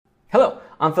Hello,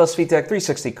 I'm Phil Svitek,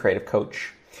 360 Creative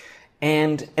Coach.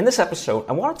 And in this episode,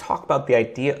 I want to talk about the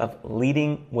idea of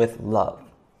leading with love.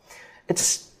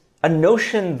 It's a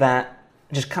notion that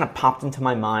just kind of popped into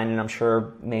my mind, and I'm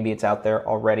sure maybe it's out there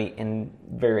already in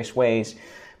various ways.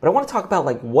 But I want to talk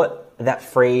about what that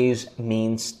phrase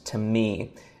means to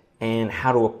me and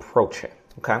how to approach it,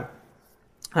 okay?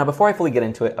 Now, before I fully get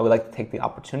into it, I would like to take the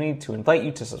opportunity to invite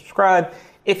you to subscribe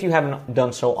if you haven't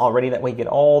done so already. That way you get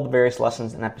all the various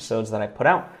lessons and episodes that I put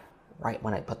out right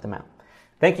when I put them out.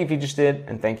 Thank you if you just did,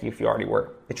 and thank you if you already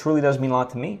were. It truly does mean a lot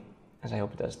to me, as I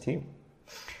hope it does to you.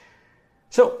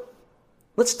 So,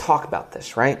 let's talk about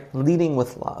this, right? Leading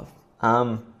with love.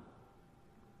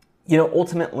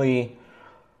 Ultimately,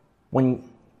 when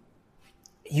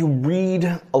you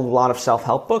read a lot of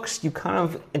self-help books, you kind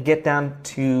of get down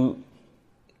to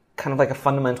kind of like a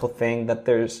fundamental thing that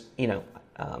there's,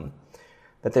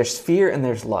 that there's fear and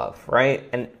there's love, right?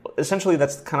 And essentially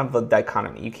that's kind of the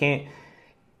dichotomy. You can't,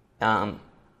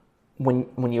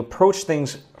 when you approach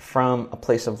things from a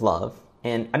place of love,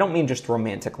 and I don't mean just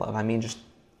romantic love, I mean just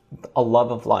a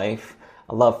love of life,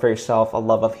 a love for yourself, a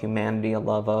love of humanity, a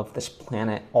love of this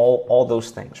planet, all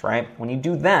those things, right? When you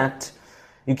do that,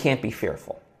 you can't be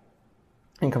fearful.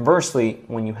 And conversely,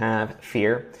 when you have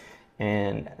fear,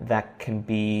 and that can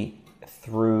be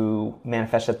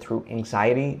manifested through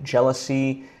anxiety,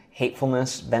 jealousy,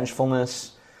 hatefulness,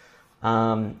 vengefulness,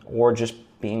 or just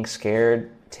being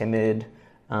scared, timid,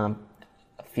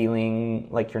 feeling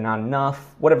like you're not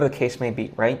enough, whatever the case may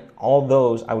be, right? All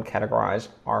those I would categorize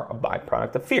are a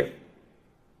byproduct of fear.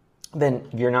 Then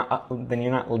you're not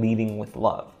leading with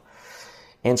love.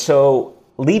 And so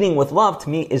leading with love to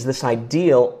me is this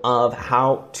ideal of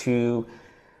how to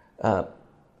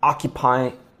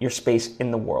occupy your space in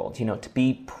the world, to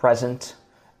be present,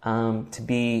 to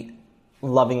be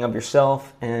loving of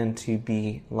yourself, and to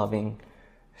be loving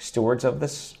stewards of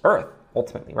this earth,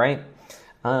 ultimately, right?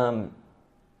 And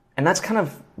that's kind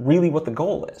of really what the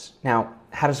goal is. Now,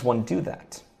 how does one do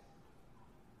that?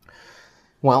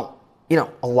 Well,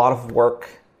 a lot of work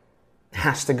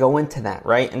has to go into that,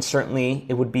 right? And certainly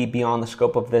it would be beyond the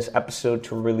scope of this episode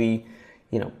to really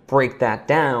break that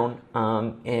down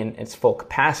in its full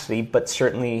capacity, but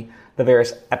certainly the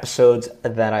various episodes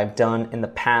that I've done in the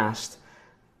past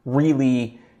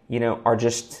really, are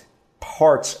just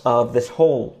parts of this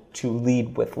whole to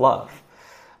lead with love.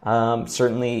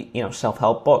 Certainly,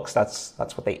 self-help books, that's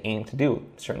what they aim to do,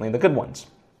 certainly the good ones.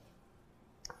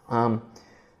 But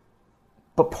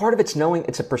part of it's knowing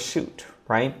it's a pursuit,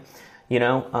 right?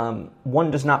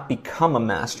 One does not become a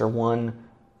master,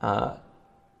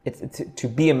 to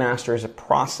be a master is a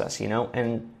process,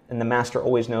 and the master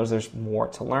always knows there's more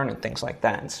to learn and things like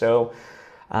that. And so,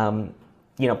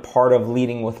 part of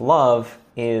leading with love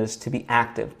is to be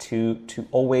active, to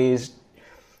always,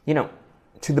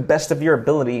 to the best of your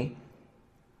ability,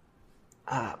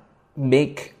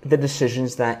 make the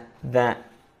decisions that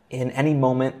in any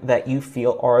moment that you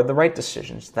feel are the right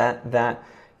decisions, that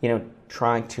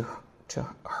trying to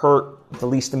hurt the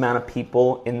least amount of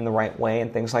people in the right way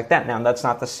and things like that. Now, that's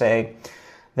not to say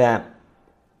that,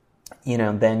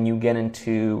 then you get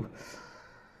into,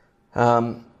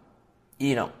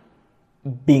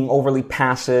 being overly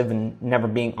passive and never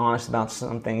begoing honest about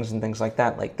some things and things like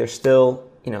that. Like, there's still,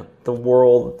 the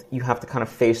world, you have to kind of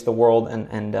face the world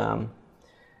and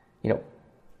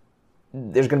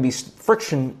there's going to be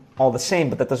friction all the same,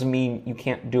 but that doesn't mean you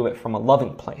can't do it from a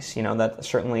loving place. That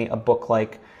certainly a book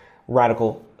like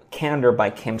Radical Candor by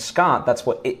Kim Scott, that's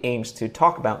what it aims to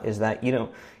talk about, is that, you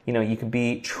can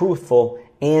be truthful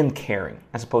and caring,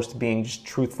 as opposed to being just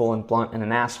truthful and blunt and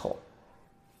an asshole.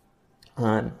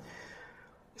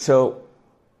 So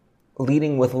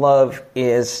leading with love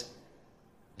is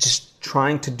just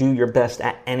trying to do your best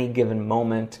at any given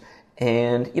moment.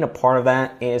 And, part of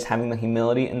that is having the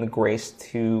humility and the grace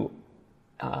to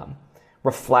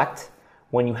reflect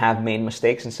when you have made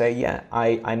mistakes and say, yeah,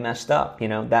 I messed up.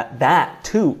 That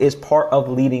too is part of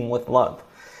leading with love.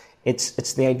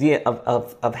 It's the idea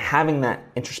of having that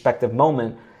introspective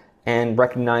moment and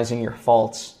recognizing your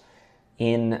faults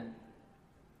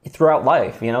throughout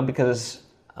life, because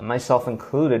myself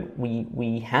included,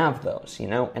 we have those,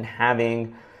 and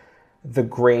having the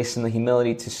grace and the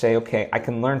humility to say, okay, I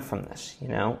can learn from this,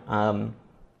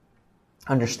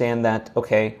 understand that,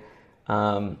 okay,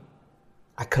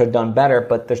 I could have done better,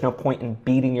 but there's no point in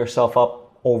beating yourself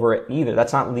up over it either.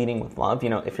 That's not leading with love.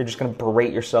 If you're just going to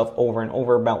berate yourself over and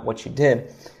over about what you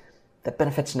did, that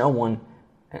benefits no one,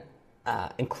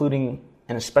 including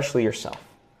and especially yourself,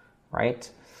 right?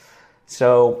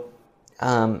 So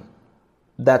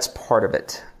that's part of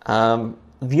it.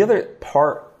 The other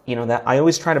part, that I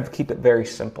always try to keep it very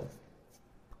simple,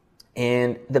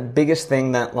 And the biggest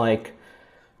thing that, like,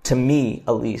 to me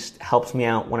at least, helps me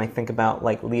out when I think about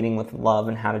like leading with love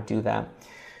and how to do that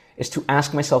is to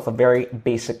ask myself a very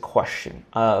basic question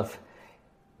of,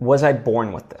 was I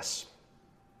born with this?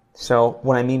 So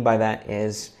what I mean by that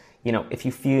is, if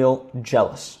you feel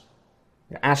jealous,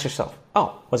 ask yourself,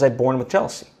 oh, was I born with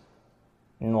jealousy?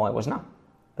 No, I was not.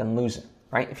 Then lose it,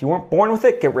 right? If you weren't born with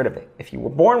it, get rid of it. If you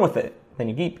were born with it, then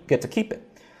you get to keep it.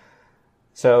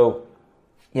 So,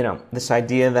 this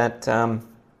idea that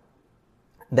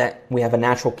that we have a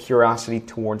natural curiosity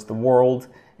towards the world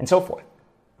and so forth.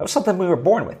 That was something we were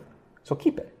born with, so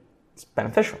keep it. It's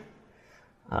beneficial.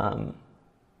 And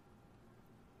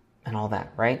all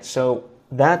that, right? So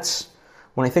that's,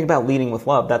 when I think about leading with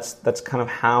love, that's kind of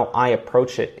how I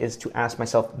approach it, is to ask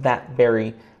myself that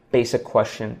very basic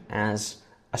question as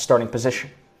a starting position,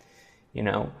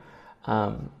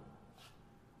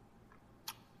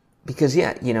 because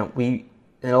we,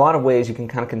 in a lot of ways, you can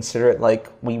kind of consider it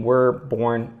like we were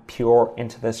born pure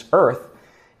into this earth,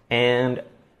 and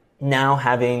now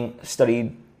having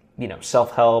studied,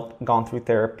 self-help, gone through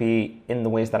therapy in the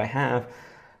ways that I have,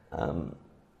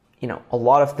 a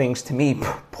lot of things to me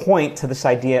point to this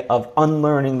idea of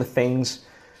unlearning the things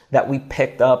that we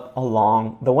picked up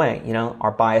along the way,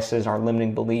 our biases, our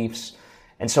limiting beliefs,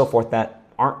 and so forth that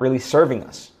aren't really serving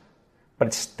us. But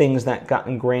it's things that got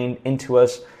ingrained into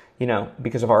us,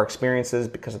 because of our experiences,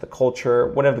 because of the culture,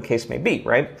 whatever the case may be,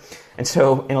 right? And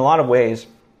so in a lot of ways,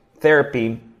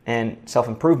 therapy and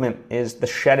self-improvement is the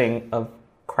shedding of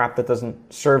crap that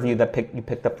doesn't serve you, that you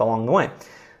picked up along the way.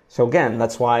 So again,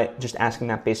 that's why just asking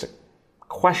that basic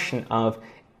question of,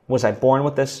 was I born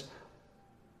with this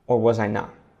or was I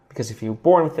not? Because if you were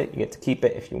born with it, you get to keep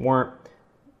it. If you weren't,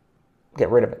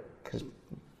 get rid of it, because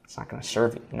it's not going to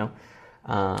serve you,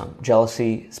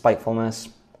 jealousy, spitefulness,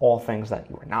 all things that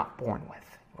you were not born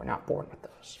with. You were not born with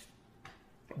those.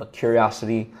 But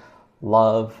curiosity,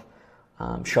 love,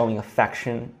 showing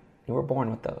affection, you were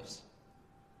born with those.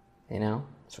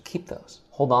 So keep those.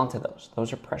 Hold on to those.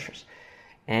 Those are precious.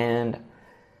 And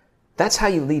that's how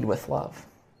you lead with love,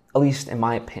 at least in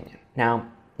my opinion. Now,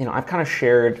 I've kind of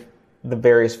shared the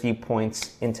various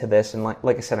viewpoints into this, and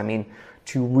like I said,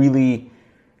 to really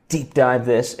deep dive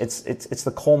this, it's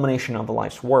the culmination of a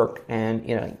life's work.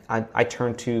 And I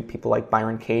turn to people like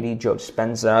Byron Katie, Joe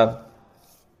Dispenza,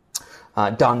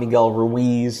 Don Miguel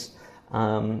Ruiz,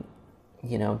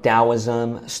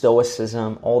 Taoism,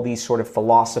 Stoicism, all these sort of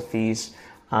philosophies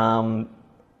and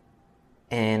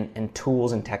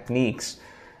tools and techniques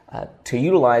to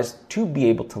utilize to be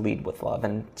able to lead with love.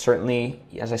 And certainly,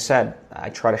 as I said, I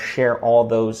try to share all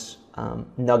those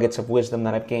nuggets of wisdom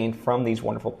that I've gained from these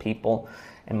wonderful people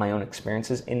and my own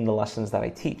experiences in the lessons that I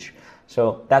teach.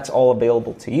 So that's all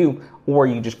available to you, or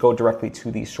you just go directly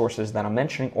to these sources that I'm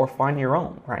mentioning, or find your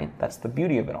own, right? That's the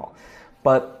beauty of it all.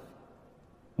 But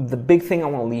the big thing I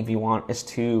want to leave you on is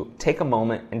to take a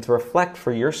moment and to reflect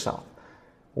for yourself.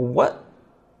 What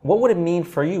would it mean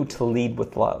for you to lead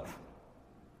with love?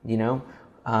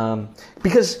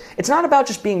 Because it's not about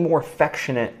just being more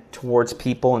affectionate towards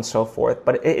people and so forth,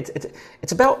 but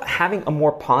it's about having a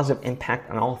more positive impact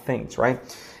on all things, right?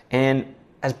 And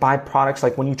as byproducts,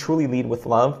 like when you truly lead with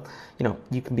love,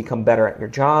 you can become better at your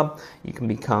job, you can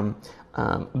become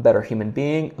a better human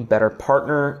being, a better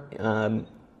partner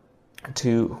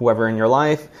to whoever in your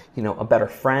life, a better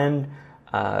friend,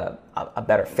 a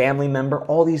better family member,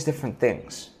 all these different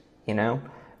things,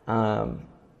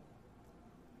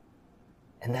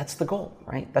 and that's the goal,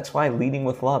 right? That's why leading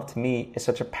with love to me is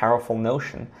such a powerful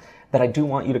notion that I do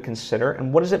want you to consider.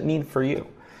 And what does it mean for you?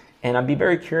 And I'd be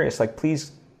very curious,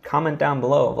 please comment down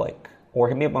below, or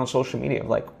hit me up on social media,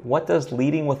 what does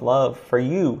leading with love for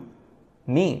you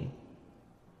mean?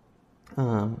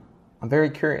 I'm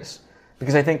very curious,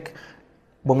 because I think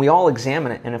when we all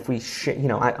examine it, and if we,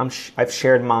 I've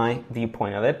shared my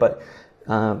viewpoint of it, but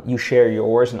you share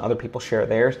yours and other people share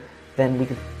theirs, then we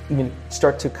could even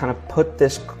start to kind of put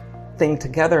this thing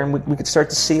together, and we could start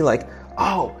to see we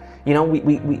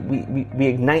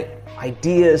ignite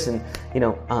ideas, and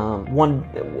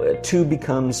two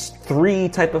becomes three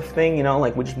type of thing,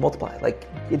 we just multiply,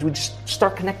 we just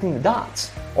start connecting the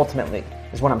dots, ultimately,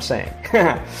 is what I'm saying.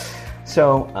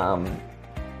 So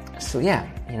yeah,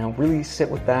 really sit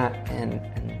with that and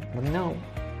let me know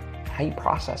how you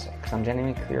process it, because I'm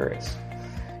genuinely curious.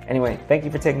 Anyway, thank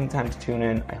you for taking the time to tune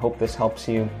in. I hope this helps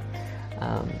you.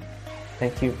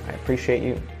 Thank you. I appreciate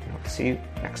you. I hope to see you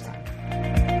next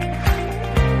time.